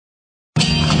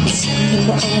in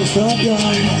my own front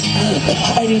yard,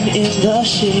 hiding in the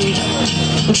shade.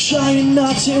 I'm trying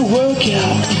not to work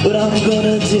out what I'm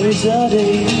gonna do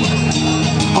today.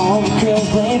 All the girls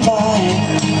play by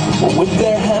with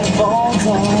their headphones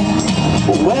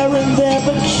on, wearing their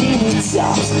bikini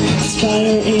tops,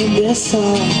 inspiring this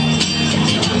song.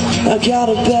 I got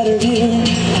a better view,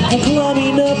 I'm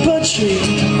climbing up a tree.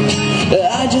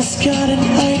 I just got an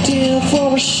idea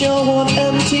for a show on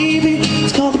MTV.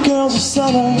 It's called The Girls of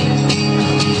Summer.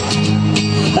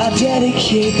 I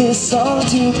dedicate this song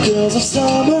to the girls of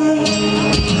summer,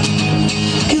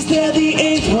 'cause they're the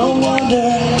April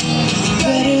wonder.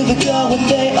 Ready to go when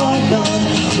they are gone.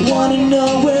 Wanna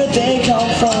know where they come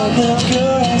from, the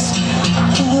girls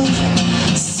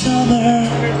of summer.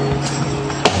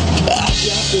 I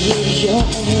got the radio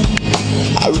on.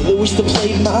 I really wish they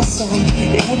played my song.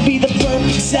 It would be the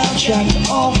perfect soundtrack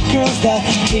to all the girls that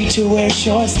hate to wear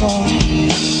shorts long.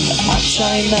 I'm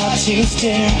trying not to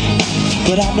stare,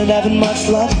 but I'm not having much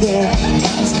luck there.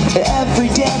 Every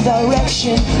damn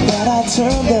direction that I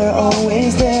turn, they're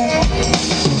always there.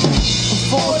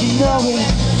 Before you know it,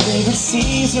 favorite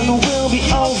season will be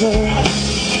over.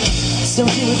 So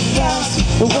do it fast,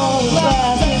 the wall will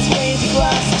last. Let's raise a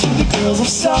glass to the girls of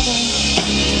summer.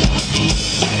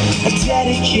 I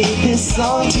dedicate this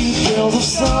song to the girls of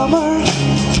summer,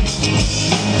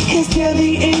 'cause they're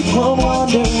the April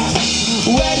wonder.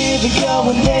 Ready to go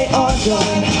when they are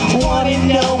gone. Wanna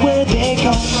know where they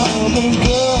come from, the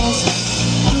girls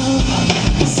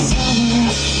of summer.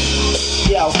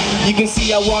 Yo, you can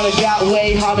see I want it that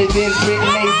way. Harder than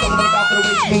written names. Something about the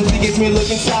rich music gets me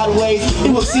looking sideways.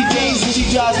 You will see Daisy, she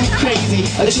drives me crazy.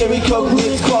 A cherry coke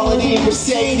lips, quality in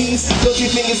Mercedes. Don't you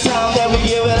think it's time that we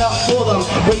give it up for them?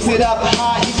 Raise it up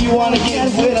high if you wanna get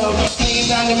with them. Hanging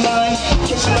down your mind,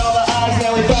 catching all the eyes.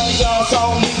 Now we finally got us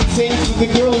all we can sing to the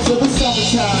girls of the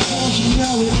summertime. Don't you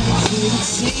know it, the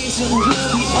season will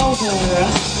be over.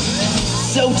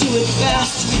 So do it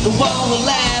fast, the wall will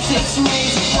last. It's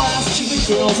raised a glass to the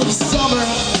girls of summer.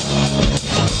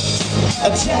 I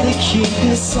dedicate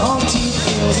this song to the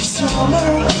girls of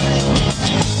summer,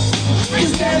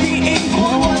 'cause they're the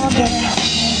April wonder.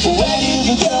 Ready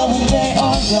to go when they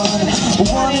are gone.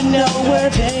 Wanna know where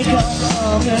they come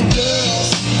from, the girls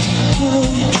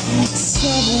of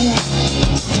summer.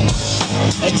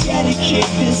 I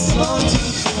dedicate this song to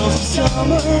the girls of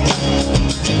summer,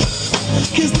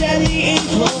 'cause they're the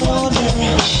April wonder.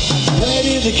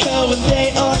 Ready to go when they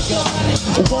are gone.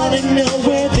 Wanna know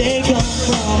where they come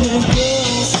from, the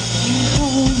girls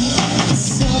of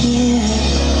summer.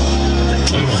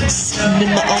 Sitting in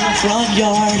my own front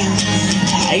yard,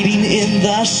 hiding in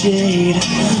the shade.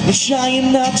 I'm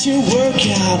trying not to work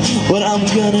out what I'm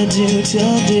gonna do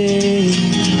today.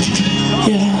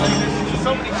 Yeah.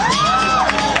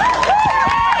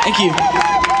 Thank you.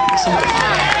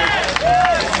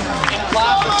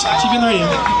 TV in the radio.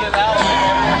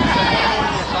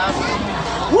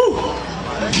 Woo!